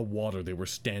away from the water they were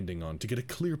standing on to get a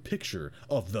clear picture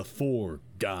of the four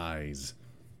guys.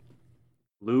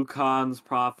 Lucan's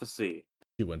prophecy.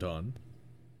 He went on.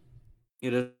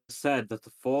 It is said that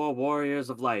the four warriors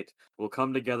of light will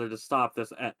come together to stop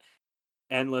this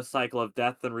endless cycle of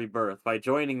death and rebirth by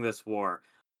joining this war.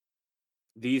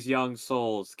 These young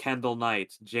souls, Kendall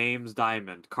Knight, James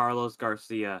Diamond, Carlos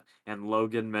Garcia, and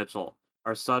Logan Mitchell,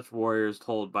 are such warriors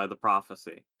told by the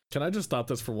prophecy. Can I just stop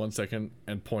this for 1 second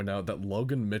and point out that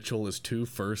Logan Mitchell is 2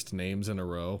 first names in a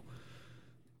row?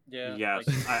 Yeah. Yes,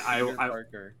 Like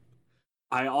Parker.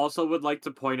 I also would like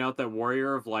to point out that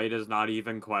Warrior of Light is not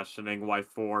even questioning why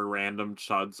 4 random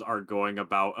chuds are going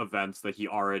about events that he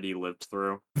already lived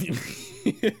through.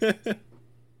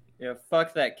 Yeah,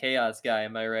 fuck that chaos guy,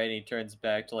 am I right? And he turns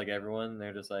back to like everyone, and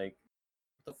they're just like,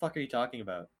 what the fuck are you talking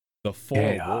about? The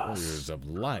 4 warriors of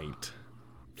light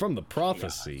from the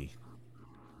prophecy.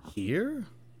 Here?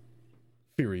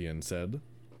 Firion said.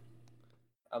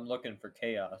 I'm looking for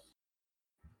chaos.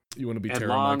 You want to be At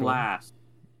Terra, long Michael? last.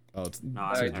 Oh, it's No,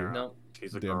 Alright, it's Terra. no.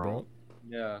 She's a damn girl. bro.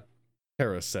 Yeah.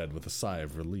 Terra said with a sigh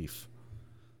of relief.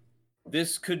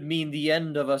 This could mean the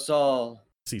end of us all.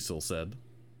 Cecil said.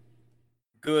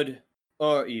 Good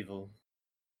or evil.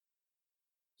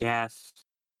 Yes.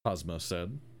 Cosmos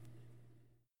said.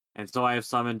 And so I have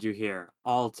summoned you here,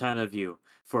 all 10 of you,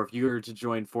 for if you are to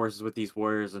join forces with these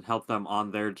warriors and help them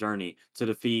on their journey to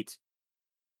defeat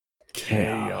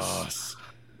Chaos.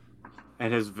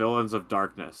 and his villains of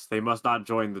darkness, they must not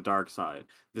join the dark side.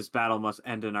 This battle must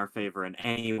end in our favor in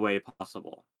any way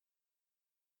possible.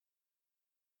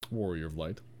 Warrior of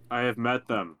Light. I have met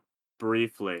them,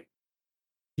 briefly.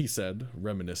 He said,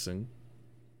 reminiscing.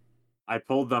 I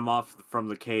pulled them off from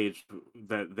the cage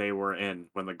that they were in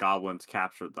when the goblins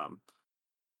captured them.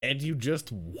 And you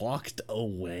just walked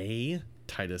away?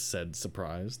 Titus said,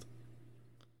 surprised.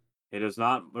 It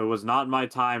was not my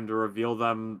time to reveal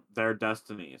them their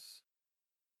destinies.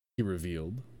 He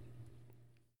revealed.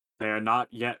 They are not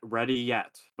yet ready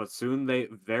yet, but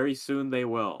very soon they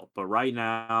will. But right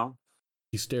now,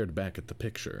 He stared back at the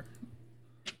picture.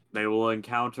 they will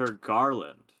encounter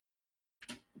Garland.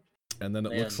 And then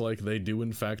it looks like they do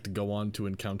in fact go on to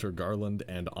encounter Garland,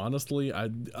 and honestly,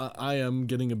 I am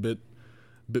getting a bit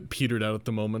petered out at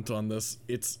the moment on this.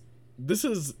 This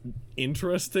is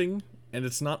interesting, and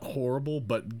it's not horrible,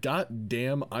 but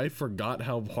goddamn, I forgot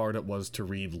how hard it was to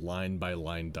read line by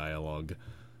line dialogue.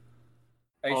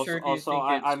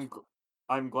 I'm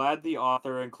glad the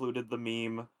author included the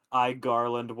meme, I,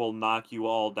 Garland, will knock you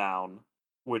all down,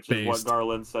 which is what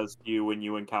Garland says to you when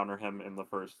you encounter him in the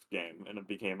first game, and it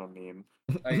became a meme.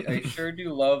 I sure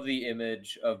do love the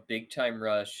image of Big Time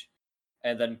Rush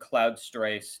and then Cloud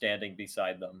Strife standing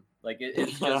beside them. Like,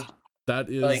 it's just... That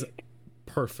is like,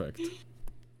 perfect.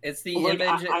 It's the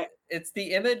image... It's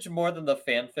the image more than the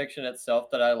fan fiction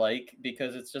itself that I like,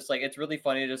 because it's just like, it's really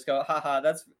funny to just go, haha,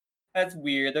 that's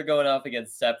weird. They're going off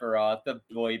against Sephiroth, the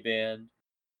boy band.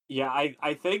 Yeah,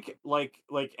 I think like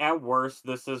at worst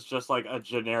this is just like a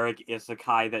generic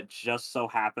isekai that just so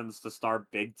happens to star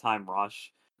Big Time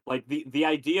Rush. Like the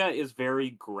idea is very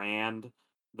grand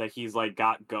that he's like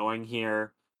got going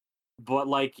here, but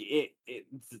like it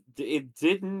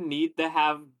didn't need to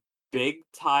have Big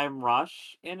Time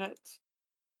Rush in it.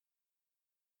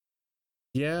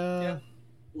 Yeah.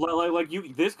 Like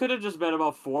you, this could have just been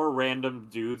about 4 random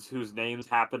dudes whose names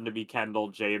happen to be Kendall,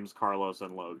 James, Carlos,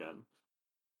 and Logan.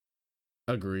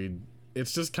 Agreed.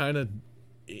 It's just kind of,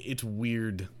 it's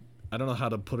weird. I don't know how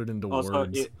to put it into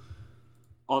words.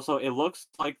 Also, it looks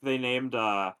like they named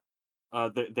their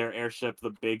airship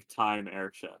the Big Time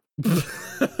Airship.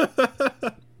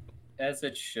 As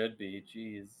it should be.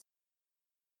 Jeez.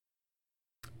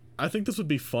 I think this would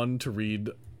be fun to read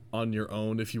on your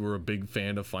own if you were a big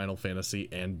fan of Final Fantasy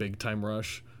and Big Time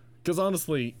Rush. Because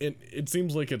honestly, it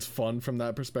seems like it's fun from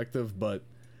that perspective, but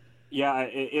yeah,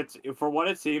 it's for what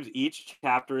it seems. Each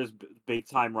chapter is Big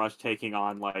Time Rush taking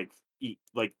on like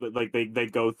they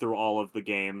go through all of the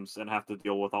games and have to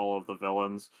deal with all of the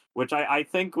villains, which I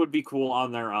think would be cool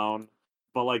on their own.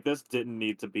 But like this didn't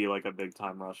need to be like a Big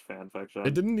Time Rush fan fiction.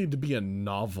 It didn't need to be a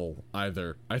novel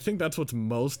either. I think that's what's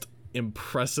most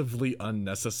impressively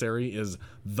unnecessary is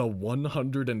the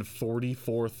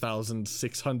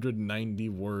 144,690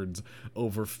 words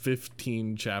over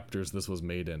 15 chapters this was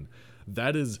made in.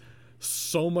 That is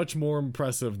so much more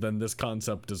impressive than this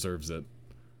concept deserves it.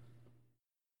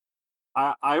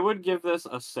 I would give this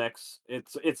a 6.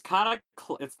 It's kind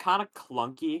of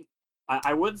clunky.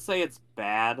 I wouldn't say it's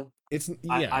bad. It's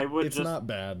not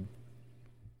bad,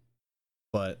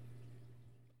 but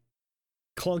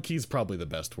clunky's probably the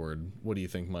best word. What do you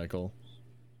think, Michael?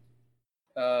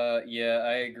 Yeah,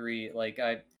 I agree. Like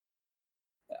I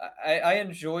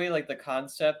enjoy like the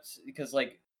concept because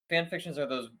like fan fictions are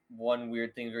those one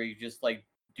weird things where you just like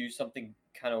do something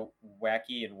kind of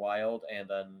wacky and wild, and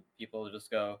then people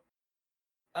just go,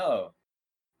 "Oh,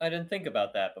 I didn't think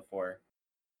about that before,"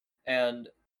 and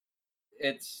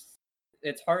it's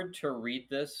hard to read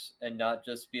this and not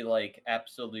just be like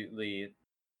absolutely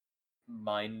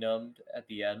mind numbed at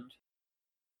the end.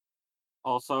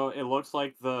 Also, it looks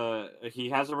like he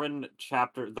hasn't written the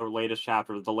latest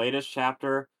chapter. The latest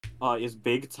chapter is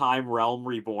Big Time Realm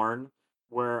Reborn,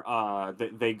 where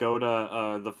they go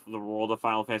to the world of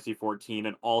Final Fantasy 14,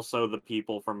 and also the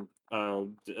people from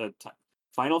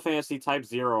Final Fantasy Type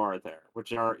 0 are there,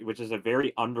 which is a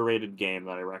very underrated game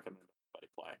that I recommend everybody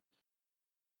play.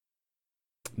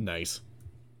 Nice.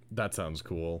 That sounds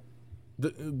cool.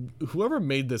 Whoever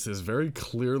made this is very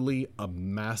clearly a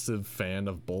massive fan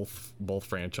of both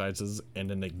franchises,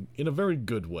 and in a very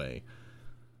good way.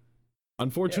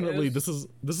 Unfortunately, this is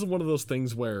one of those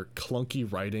things where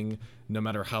clunky writing, no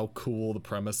matter how cool the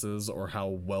premise is or how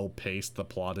well paced the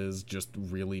plot is, just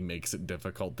really makes it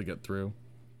difficult to get through.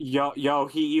 Yo,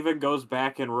 he even goes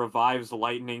back and revives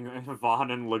Lightning,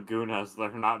 Vaughn, and Lagunas.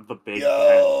 They're not the big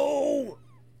Yo!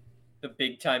 The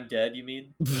Big Time Dead, you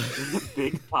mean?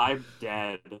 Big Time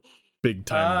Dead. Big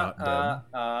Time Not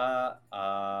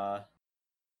Dead.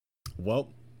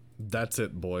 Well, that's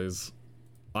it, boys.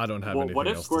 I don't have anything what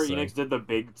if else Square to say. Enix did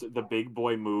the big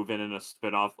boy move in a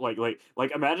spin-off? Like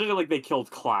imagine like they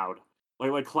killed Cloud.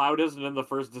 Like Cloud isn't in the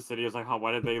first Dissidia. It's like, huh,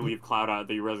 why did they leave Cloud out of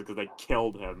the res? Because they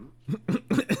killed him.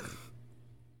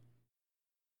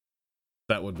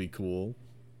 That would be cool.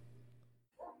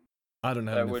 I don't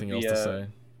have anything else to say.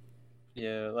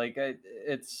 Yeah, like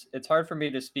it's hard for me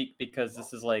to speak because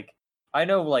this is like I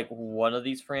know like one of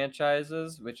these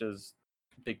franchises, which is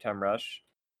Big Time Rush.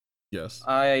 Yes.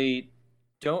 I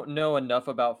don't know enough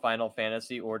about Final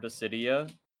Fantasy or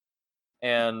Dissidia,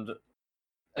 and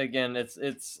again,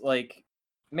 it's like,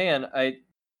 man,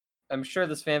 I'm sure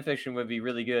this fanfiction would be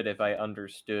really good if I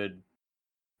understood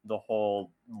the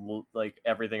whole like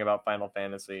everything about Final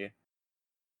Fantasy,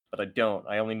 but I don't.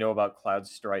 I only know about Cloud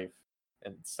Strife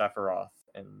and Sephiroth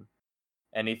and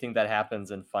anything that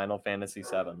happens in Final Fantasy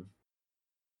VII.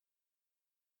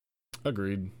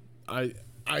 Agreed. I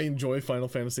enjoy Final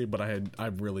Fantasy, but I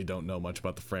really don't know much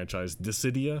about the franchise.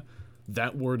 Dissidia,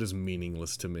 that word is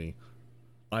meaningless to me.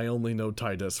 I only know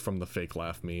Tidus from the fake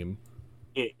laugh meme.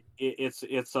 It's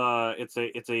a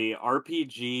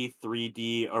RPG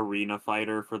 3D arena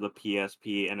fighter for the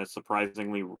PSP, and it's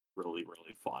surprisingly really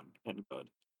fun and good.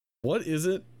 What is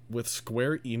it with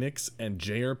Square Enix and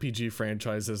JRPG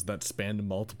franchises that span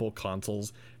multiple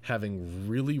consoles having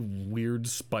really weird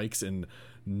spikes in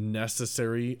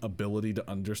necessary ability to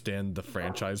understand the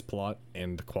franchise plot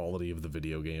and quality of the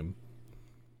video game?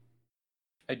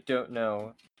 I don't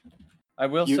know. I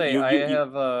will say I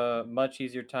have a much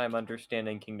easier time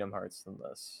understanding Kingdom Hearts than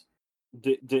this.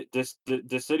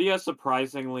 Dissidia,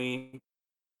 surprisingly,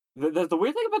 the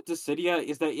weird thing about Dissidia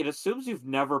is that it assumes you've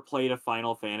never played a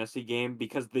Final Fantasy game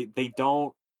because they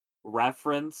don't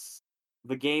reference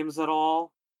the games at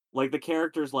all. Like the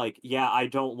character's like, yeah, I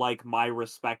don't like my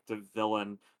respective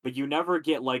villain, but you never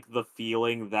get like the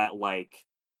feeling that like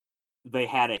they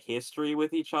had a history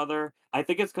with each other. I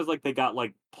think it's because like they got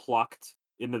like plucked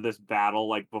into this battle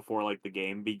like before like the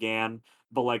game began.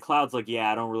 But like Cloud's like,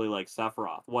 yeah, I don't really like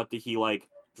Sephiroth. What, did he like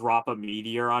drop a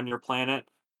meteor on your planet?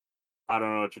 I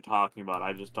don't know what you're talking about.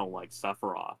 I just don't like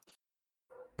Sephiroth.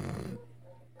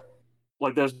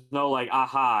 Like, there's no like,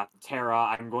 aha,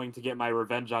 Terra, I'm going to get my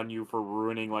revenge on you for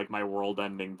ruining like my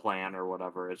world-ending plan or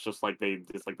whatever. It's just like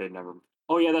it's like they never.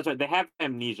 Oh yeah, that's right. They have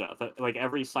amnesia. Like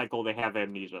every cycle, they have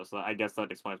amnesia. So I guess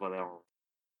that explains why they don't.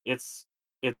 It's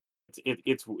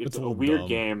it's a a little weird dumb.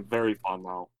 game. Very fun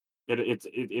though.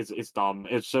 It's dumb.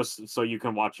 It's just so you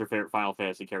can watch your favorite Final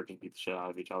Fantasy characters beat the shit out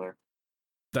of each other.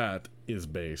 That is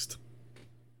based.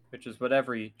 Which is what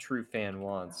every true fan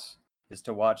wants, is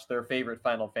to watch their favorite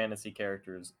Final Fantasy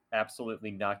characters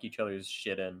absolutely knock each other's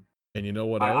shit in. And you know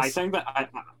what I else? think that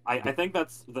I think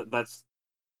that's.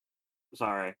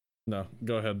 Sorry. No,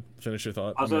 go ahead. Finish your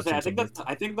thought. I was gonna say I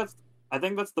think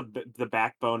that's the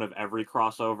backbone of every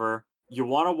crossover. You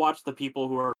want to watch the people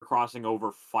who are crossing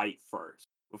over fight first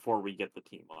before we get the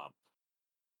team up.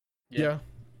 Yeah,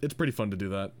 it's pretty fun to do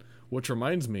that. Which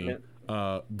reminds me,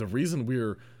 the reason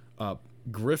we're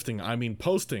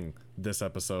posting this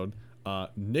episode,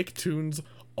 Nicktoons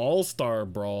All-Star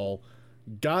Brawl.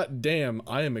 God damn,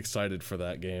 I am excited for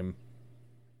that game.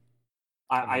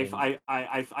 I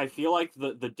feel like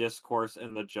the discourse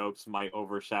and the jokes might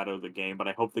overshadow the game, but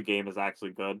I hope the game is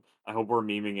actually good. I hope we're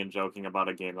memeing and joking about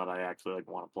a game that I actually like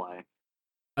want to play.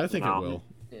 I think it will.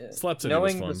 Yeah. Slap City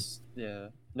was fun.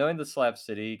 Knowing the Slap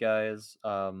City guys,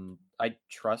 I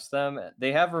trust them.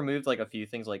 They have removed like a few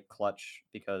things like clutch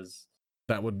because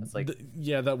that would it's like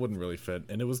that wouldn't really fit,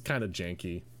 and it was kind of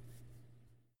janky.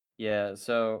 Yeah,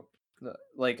 so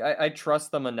like I trust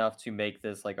them enough to make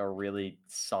this like a really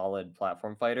solid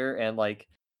platform fighter, and like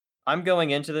I'm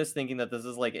going into this thinking that this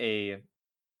is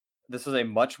a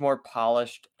much more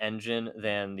polished engine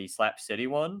than the Slap City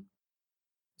one.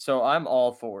 So I'm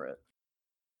all for it.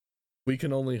 We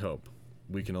can only hope.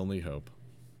 We can only hope.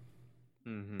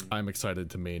 Mm-hmm. I'm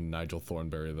excited to main Nigel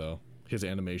Thornberry though. His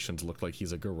animations look like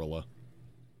he's a gorilla.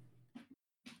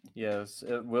 Yes,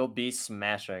 it will be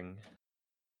smashing.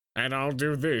 And I'll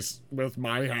do this with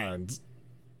my hands.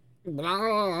 We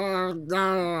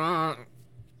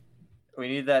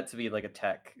need that to be like a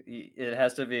tech. It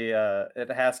has to be a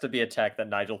tech that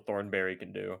Nigel Thornberry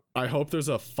can do. I hope there's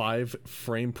a 5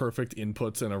 frame perfect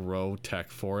inputs in a row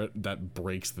tech for it that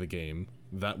breaks the game.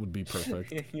 That would be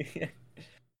perfect.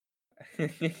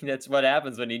 That's what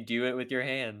happens when you do it with your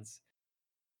hands.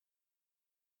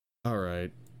 All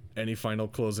right. Any final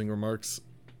closing remarks?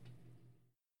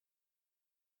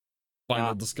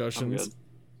 Final discussions?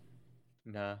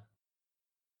 Nah.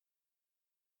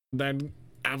 Then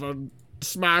have a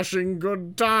smashing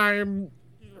good time.